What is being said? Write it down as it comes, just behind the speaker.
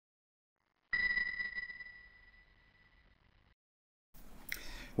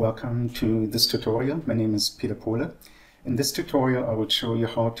Welcome to this tutorial. My name is Peter Pohle. In this tutorial I will show you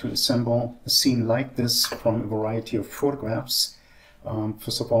how to assemble a scene like this from a variety of photographs.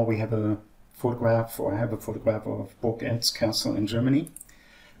 First of all, I have a photograph of Burg Castle in Germany,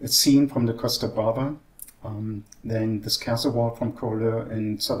 a scene from the Costa Brava, then this castle wall from Pohle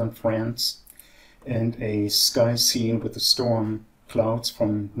in southern France, and a sky scene with the storm clouds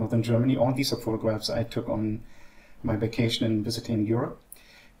from northern Germany. All these are photographs I took on my vacation and visiting Europe.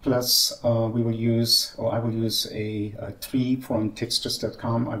 Plus, I will use a tree from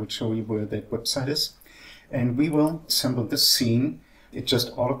textures.com. I will show you where that website is. And we will assemble this scene. It just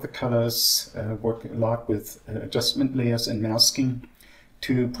all of the colors work a lot with adjustment layers and masking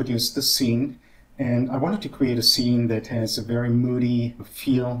to produce this scene. And I wanted to create a scene that has a very moody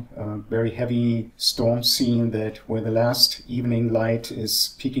feel, very heavy storm scene where the last evening light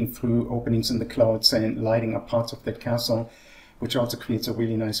is peeking through openings in the clouds and lighting up parts of that castle, which also creates a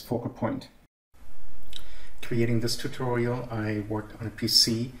really nice focal point. Creating this tutorial, I worked on a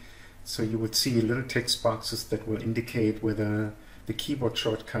PC, so you would see little text boxes that will indicate whether the keyboard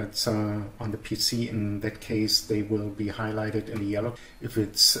shortcuts are on the PC. In that case, they will be highlighted in yellow. If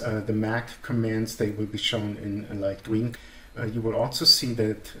it's the Mac commands, they will be shown in a light green. You will also see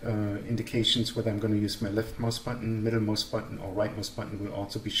that indications whether I'm going to use my left mouse button, middle mouse button, or right mouse button will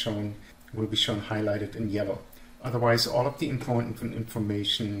also be shown highlighted in yellow. Otherwise, all of the important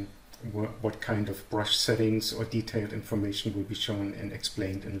information, what kind of brush settings or detailed information, will be shown and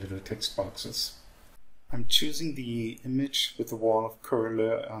explained in little text boxes. I'm choosing the image with the wall of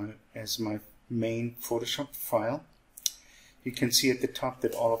Pohle as my main Photoshop file. You can see at the top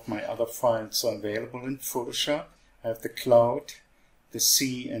that all of my other files are available in Photoshop. I have the cloud, the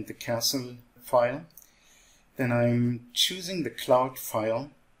sea, and the castle file. Then I'm choosing the cloud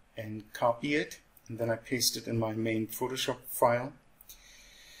file and copy it, and then I paste it in my main Photoshop file.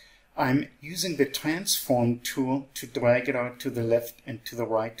 I'm using the transform tool to drag it out to the left and to the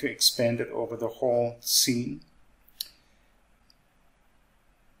right to expand it over the whole scene.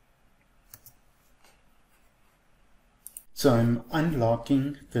 So I'm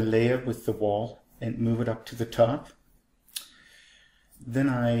unlocking the layer with the wall and move it up to the top. Then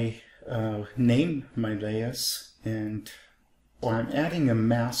I name my layers, and I'm adding a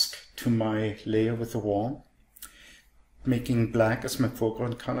mask to my layer with the wall, making black as my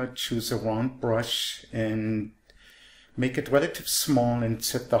foreground color. Choose a round brush and make it relative small and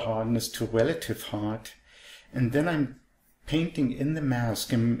set the hardness to relative hard. And then I'm painting in the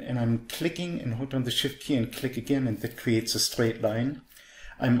mask, and I'm clicking and hold on the shift key and click again, and that creates a straight line.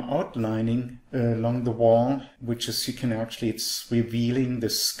 I'm outlining along the wall, which is, it's revealing the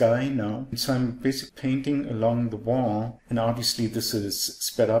sky now. And so I'm basically painting along the wall, and obviously this is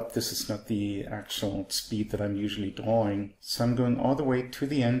sped up. This is not the actual speed that I'm usually drawing. So I'm going all the way to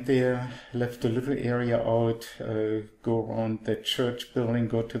the end there, left a little area out, go around that church building,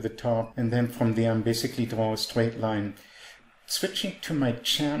 go to the top, and then from there I'm basically draw a straight line. Switching to my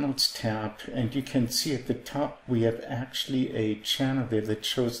channels tab, and you can see at the top we have actually a channel there that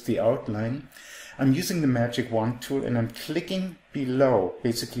shows the outline. I'm using the magic wand tool and I'm clicking below.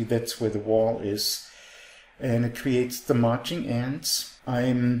 Basically that's where the wall is, and it creates the marching ants.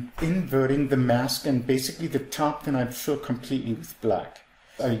 I'm inverting the mask, and basically the top then I fill completely with black.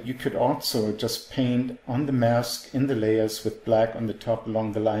 You could also just paint on the mask in the layers with black on the top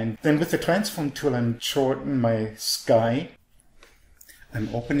along the line. Then with the transform tool I'm shortening my sky.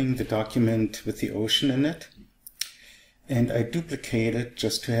 I'm opening the document with the ocean in it, and I duplicate it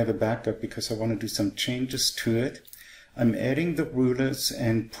just to have a backup because I want to do some changes to it. I'm adding the rulers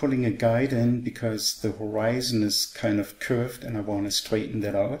and pulling a guide in because the horizon is kind of curved and I want to straighten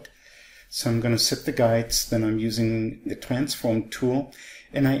that out. So I'm going to set the guides, then I'm using the transform tool,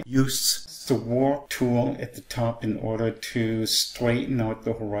 and I use the warp tool at the top in order to straighten out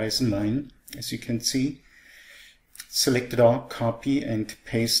the horizon line, as you can see. Select it all, copy and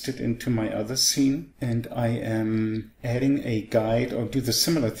paste it into my other scene, and I am adding a guide, or do the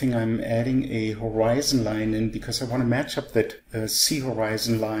similar thing. I'm adding a horizon line in because I want to match up that sea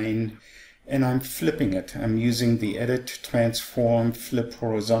horizon line, and I'm flipping it. I'm using the edit, transform, flip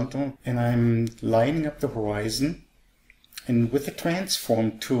horizontal, and I'm lining up the horizon, and with the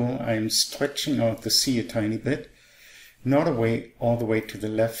transform tool I'm stretching out the sea a tiny bit, not all the way to the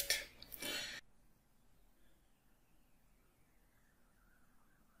left.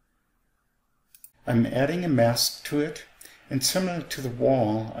 I'm adding a mask to it, and similar to the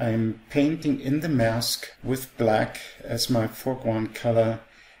wall, I'm painting in the mask with black as my foreground color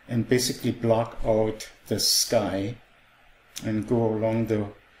and basically block out the sky and go along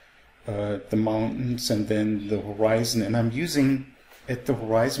the mountains and then the horizon. And I'm using at the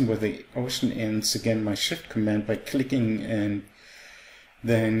horizon where the ocean ends, again my shift command by clicking and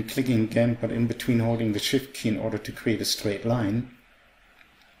then clicking again, but in between holding the shift key in order to create a straight line.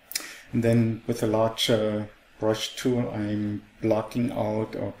 And then with a larger brush tool, I'm blocking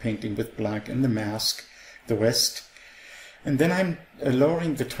out or painting with black in the mask the rest. And then I'm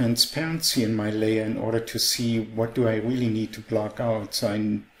lowering the transparency in my layer in order to see what do I really need to block out. So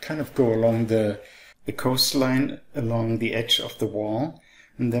I kind of go along the coastline, along the edge of the wall,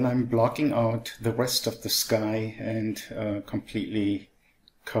 and then I'm blocking out the rest of the sky and completely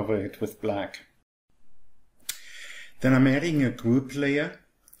cover it with black. Then I'm adding a group layer,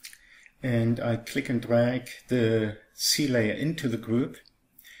 and I click and drag the sea layer into the group,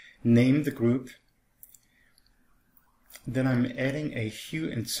 name the group. Then I'm adding a hue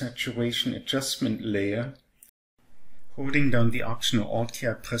and saturation adjustment layer. Holding down the Option or Alt key,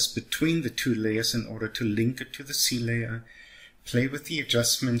 I press between the two layers in order to link it to the sea layer. Play with the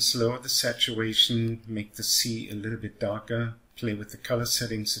adjustments, lower the saturation, make the sea a little bit darker, play with the color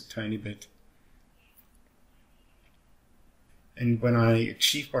settings a tiny bit. And when I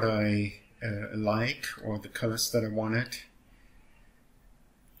achieve what I like, or the colors that I wanted,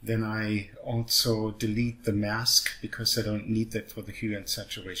 then I also delete the mask because I don't need that for the hue and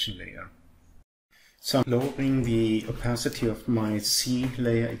saturation layer. So I'm lowering the opacity of my sea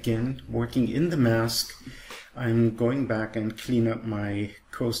layer again, working in the mask. I'm going back and clean up my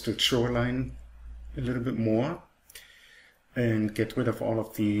coastal shoreline a little bit more and get rid of all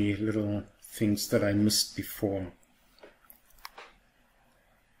of the little things that I missed before.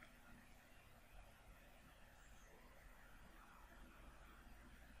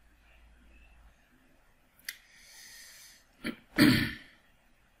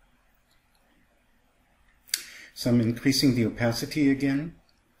 So I'm increasing the opacity again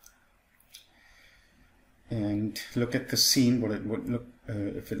and look at the scene, what it would look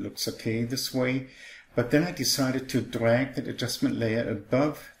if it looks okay this way. But then I decided to drag that adjustment layer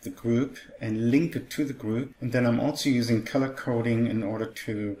above the group and link it to the group. And then I'm also using color coding in order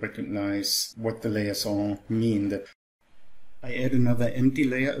to recognize what the layers all mean. That I add another empty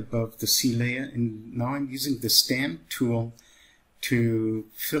layer above the sea layer, and now I'm using the stamp tool to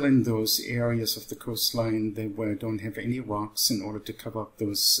fill in those areas of the coastline where I don't have any rocks in order to cover up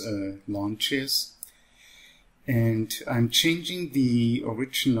those lawn chairs. And I'm changing the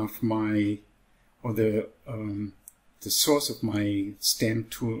origin of my, or the source of my stamp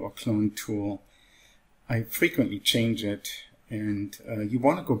tool or clone tool. I frequently change it, and you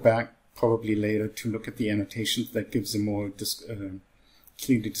want to go back probably later to look at the annotations. That gives a more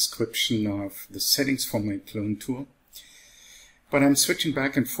clear description of the settings for my clone tool. But I'm switching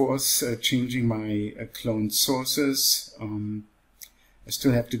back and forth, changing my clone sources. I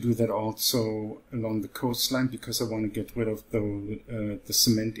still have to do that also along the coastline because I want to get rid of the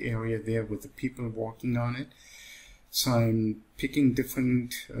cement area there with the people walking on it. So I'm picking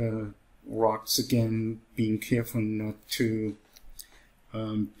different rocks again, being careful not to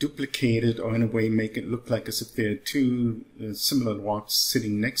duplicate it or in a way make it look like as if there are two similar rocks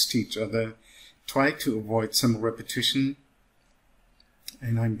sitting next to each other. Try to avoid some repetition.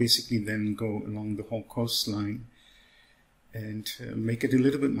 And I'm basically then go along the whole coastline and make it a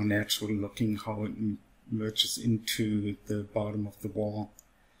little bit more natural looking, how it merges into the bottom of the wall,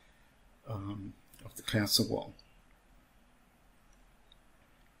 of the castle wall.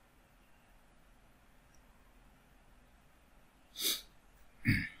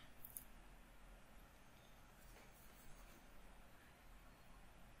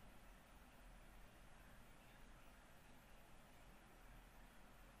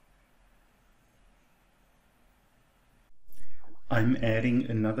 I'm adding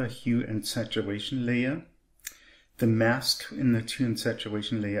another hue and saturation layer. The mask in the hue and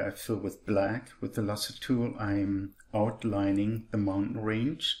saturation layer I fill with black. With the lasso tool I'm outlining the mountain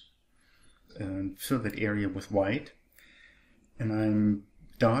range and fill that area with white. And I'm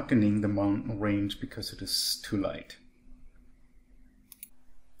darkening the mountain range because it is too light.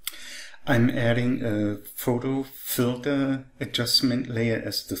 I'm adding a photo filter adjustment layer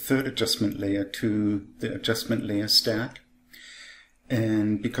as the third adjustment layer to the adjustment layer stack.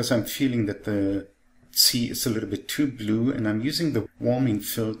 And because I'm feeling that the sea is a little bit too blue, and I'm using the warming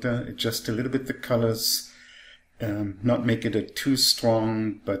filter, adjust a little bit the colors, not make it too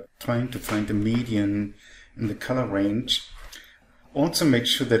strong, but trying to find a median in the color range. Also make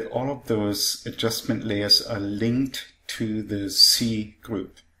sure that all of those adjustment layers are linked to the sea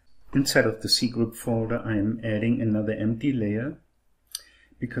group. Inside of the sea group folder, I'm adding another empty layer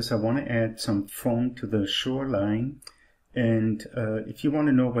because I want to add some foam to the shoreline. And if you want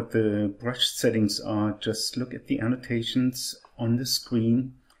to know what the brush settings are, just look at the annotations on the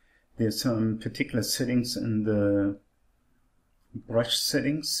screen. There's some particular settings in the brush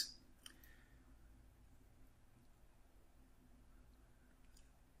settings.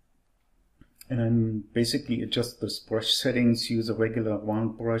 And I'm basically adjust those brush settings, use a regular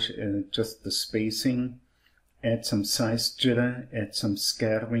round brush, and adjust the spacing, add some size jitter, add some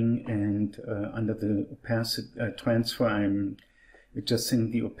scattering, and under the opacity transfer, I'm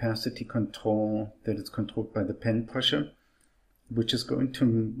adjusting the opacity control that is controlled by the pen pusher, which is going to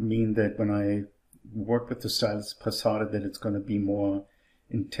mean that when I work with the stylus press harder, that it's going to be more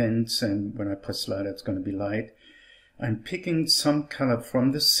intense, and when I press lighter, it's going to be light. I'm picking some color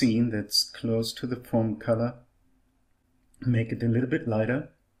from the scene that's close to the foam color, make it a little bit lighter,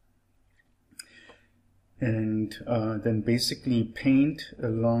 and then basically paint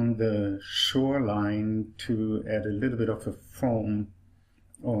along the shoreline to add a little bit of a foam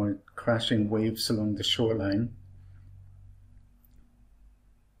or crashing waves along the shoreline.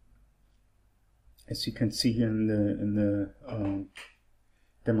 As you can see in the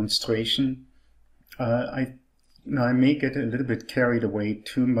demonstration, I may get a little bit carried away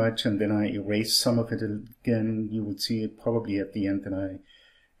too much, and then I erase some of it again. You would see it probably at the end that I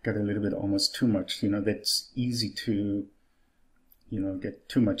got a little bit almost too much. That's easy to, get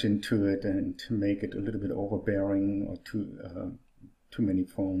too much into it and to make it a little bit overbearing or too many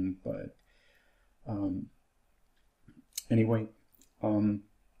foam. But anyway,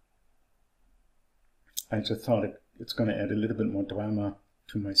 I just thought it's going to add a little bit more drama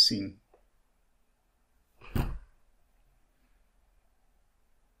to my scene.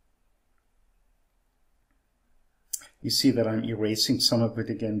 You see that I'm erasing some of it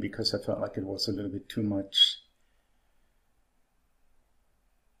again because I felt like it was a little bit too much.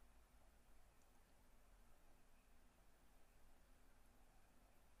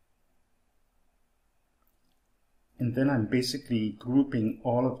 And then I'm basically grouping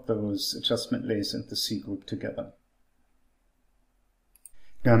all of those adjustment layers into C group together.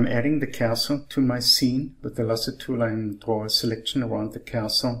 Now I'm adding the castle to my scene. With the lasso tool, I draw a selection around the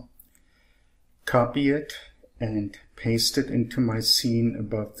castle, copy it, and paste it into my scene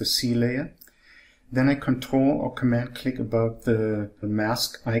above the C layer. Then I Control or Command click above the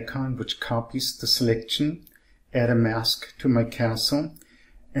mask icon, which copies the selection, add a mask to my castle,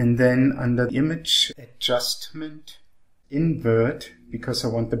 and then under Image Adjustment, Invert, because I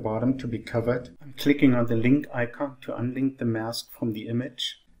want the bottom to be covered. I'm clicking on the link icon to unlink the mask from the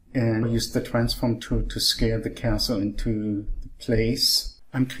image, and use the transform tool to scale the castle into place.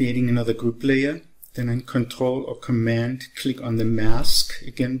 I'm creating another group layer. Then in Control or Command, click on the mask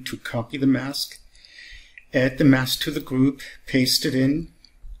again to copy the mask. Add the mask to the group, paste it in,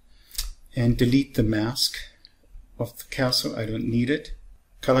 and delete the mask of the castle. I don't need it.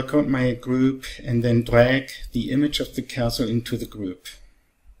 Color code my group, and then drag the image of the castle into the group.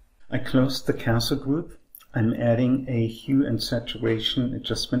 I close the castle group. I'm adding a hue and saturation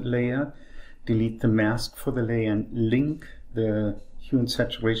adjustment layer. Delete the mask for the layer and link the hue and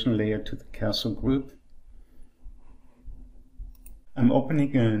saturation layer to the castle group. I'm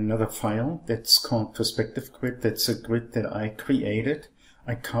opening another file that's called Perspective Grid. That's a grid that I created.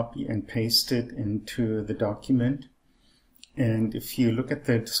 I copy and paste it into the document. And if you look at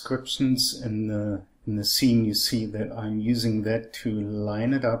the descriptions in the scene, you see that I'm using that to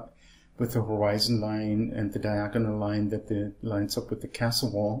line it up with the horizon line and the diagonal line that lines up with the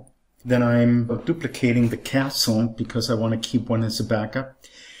castle wall. Then I'm duplicating the castle because I want to keep one as a backup.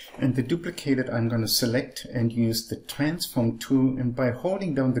 And the duplicated I'm going to select and use the transform tool, and by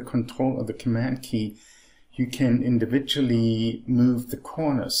holding down the Control or the Command key, you can individually move the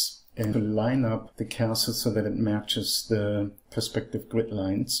corners and line up the castle so that it matches the perspective grid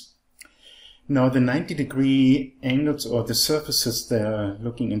lines. Now the 90-degree angles or the surfaces that are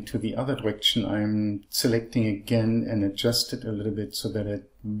looking into the other direction, I'm selecting again and adjust it a little bit so that it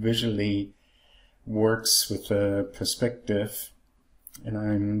visually works with the perspective. And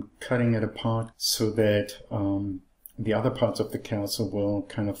I'm cutting it apart so that the other parts of the castle will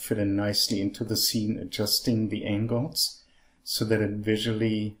kind of fit in nicely into the scene, adjusting the angles so that it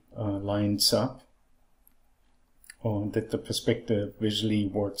visually lines up, or that the perspective visually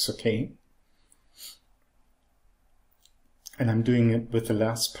works okay. And I'm doing it with the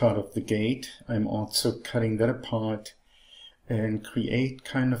last part of the gate. I'm also cutting that apart and create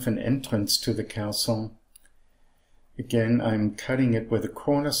kind of an entrance to the castle. Again, I'm cutting it where the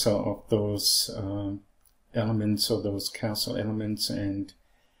corners are of those elements or those castle elements and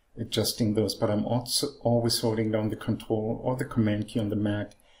adjusting those, but I'm also always holding down the Control or the Command key on the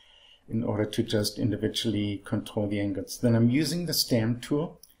Mac in order to just individually control the angles. Then I'm using the stamp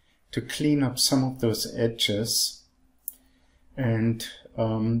tool to clean up some of those edges. And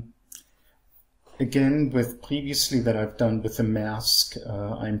again, with previously that I've done with the mask,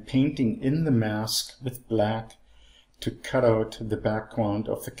 I'm painting in the mask with black to cut out the background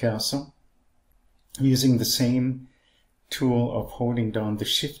of the castle, using the same tool of holding down the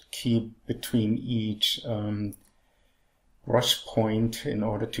shift key between each brush point in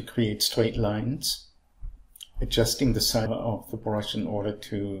order to create straight lines, adjusting the size of the brush in order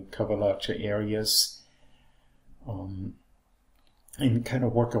to cover larger areas, and kind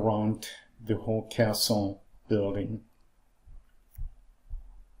of work around the whole castle building.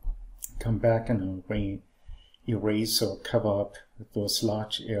 Come back and erase or cover up those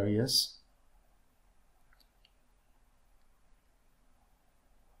large areas.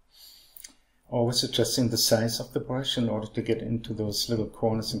 Always adjusting the size of the brush in order to get into those little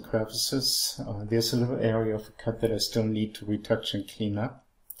corners and crevices. There's a little area of a cut that I still need to retouch and clean up.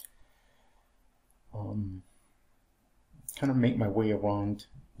 Kind of make my way around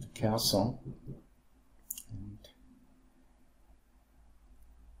the castle. And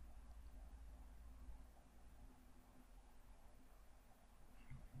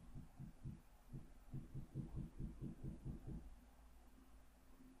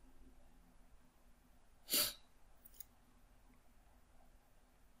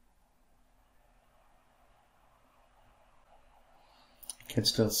you can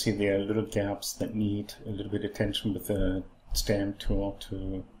still see there are little gaps that need a little bit of attention with the stamp tool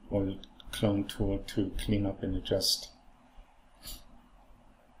or clone tool to clean up and adjust.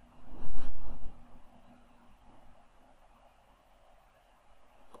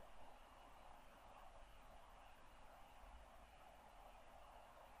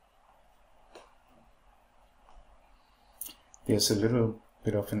 There's a little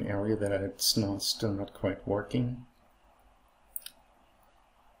bit of an area that it's still not quite working.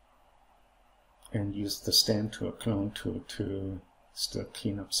 And use the stamp tool, clone tool to still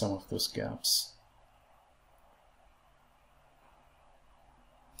clean up some of those gaps.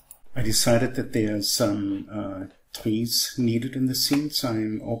 I decided that there's some trees needed in the scene, so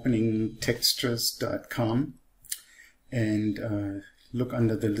I'm opening textures.com and look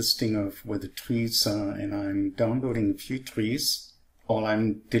under the listing of where the trees are, and I'm downloading a few trees. Or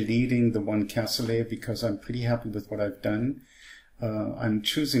I'm deleting the one castle layer because I'm pretty happy with what I've done. I'm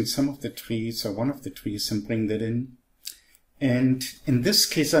choosing some of the trees or one of the trees and bring that in. And in this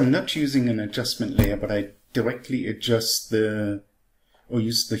case, I'm not using an adjustment layer, but I directly adjust or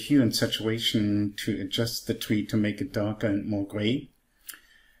use the hue and saturation to adjust the tree to make it darker and more gray.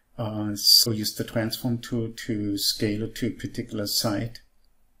 So use the transform tool to scale it to a particular side.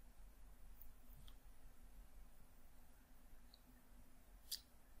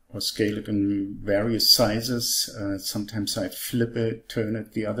 Or scale it in various sizes. Sometimes I flip it, turn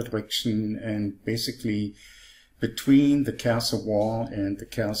it the other direction, and basically between the castle wall and the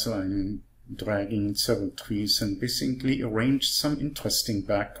castle I'm dragging several trees and basically arrange some interesting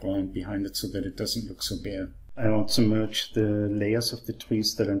background behind it so that it doesn't look so bare. I also merge the layers of the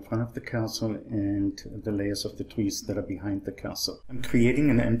trees that are in front of the castle and the layers of the trees that are behind the castle. I'm creating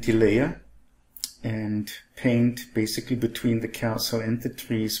an empty layer and paint basically between the castle and the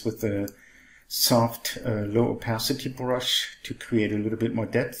trees with a soft low opacity brush to create a little bit more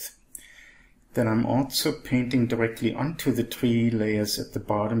depth. Then I'm also painting directly onto the tree layers at the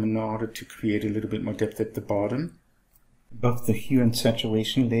bottom in order to create a little bit more depth at the bottom. Above the hue and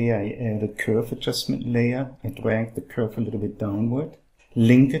saturation layer, I add a curve adjustment layer. I drag the curve a little bit downward,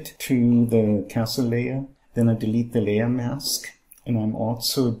 link it to the castle layer, then I delete the layer mask. And I'm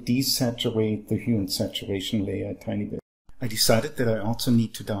also desaturate the hue and saturation layer a tiny bit. I decided that I also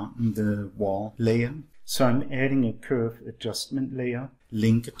need to darken the wall layer. So I'm adding a curve adjustment layer,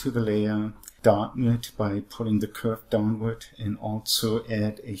 link it to the layer, darken it by pulling the curve downward, and also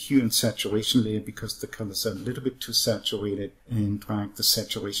add a hue and saturation layer because the colors are a little bit too saturated, and drag the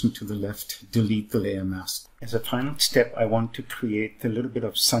saturation to the left, delete the layer mask. As a final step, I want to create a little bit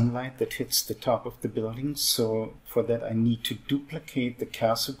of sunlight that hits the top of the building. So for that I need to duplicate the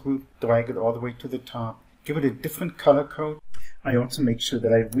castle group, drag it all the way to the top, give it a different color code. I also make sure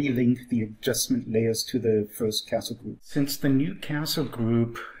that I relink the adjustment layers to the first castle group. Since the new castle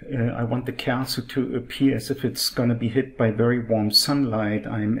group, I want the castle to appear as if it's going to be hit by very warm sunlight.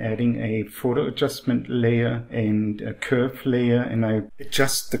 I'm adding a photo adjustment layer and a curve layer, and I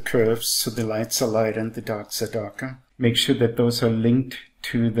adjust the curves so the lights are lighter and the darks are darker. Make sure that those are linked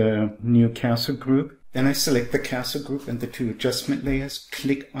to the new castle group. Then I select the castle group and the two adjustment layers,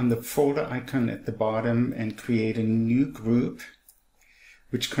 click on the folder icon at the bottom and create a new group.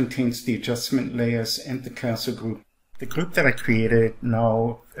 which contains the adjustment layers and the cursor group. The group that I created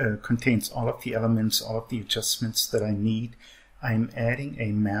now contains all of the elements, all of the adjustments that I need. I'm adding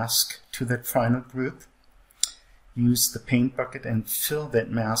a mask to that final group. Use the paint bucket and fill that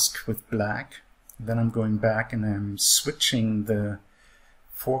mask with black. Then I'm going back and I'm switching the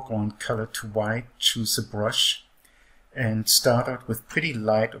foreground color to white, choose a brush, and start out with pretty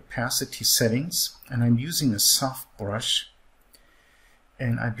light opacity settings. And I'm using a soft brush.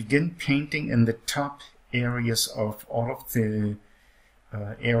 And I begin painting in the top areas of all of the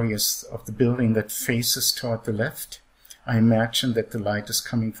areas of the building that faces toward the left. I imagine that the light is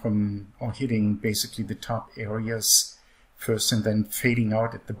coming from or hitting basically the top areas first and then fading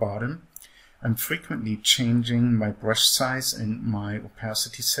out at the bottom. I'm frequently changing my brush size and my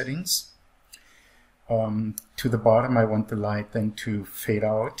opacity settings. To the bottom, I want the light then to fade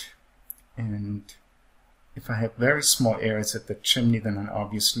out, and if I have very small areas at the chimney, then I'm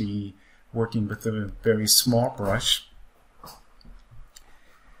obviously working with a very small brush.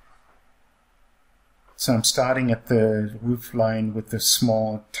 So I'm starting at the roof line with a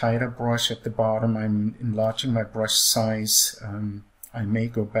small, tighter brush. At the bottom, I'm enlarging my brush size. I may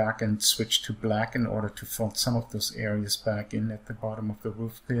go back and switch to black in order to fill some of those areas back in at the bottom of the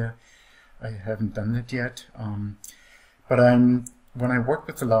roof there. I haven't done that yet. But when I work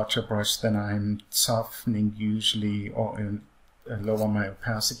with the larger brush, then I'm softening usually or lower my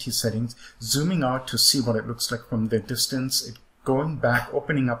opacity settings, zooming out to see what it looks like from the distance, going back,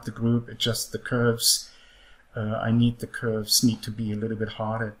 opening up the group, adjust the curves. The curves need to be a little bit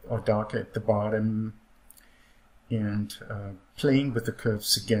harder or darker at the bottom, and playing with the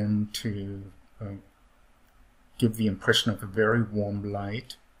curves again to give the impression of a very warm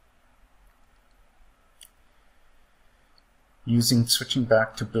light. Switching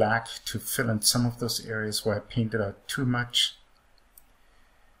back to black to fill in some of those areas where I painted out too much,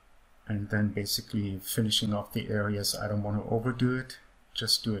 and then basically finishing off the areas I don't want to overdo it,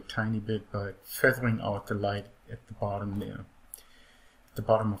 just do a tiny bit, but feathering out the light at the bottom there, at the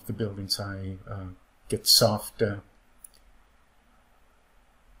bottom of the building, so I get softer.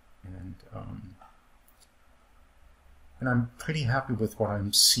 And I'm pretty happy with what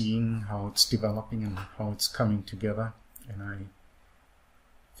I'm seeing, how it's developing and how it's coming together, and I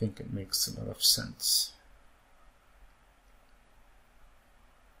think it makes a lot of sense.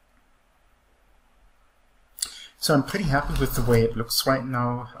 So I'm pretty happy with the way it looks right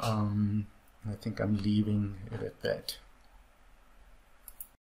now. I think I'm leaving it at that.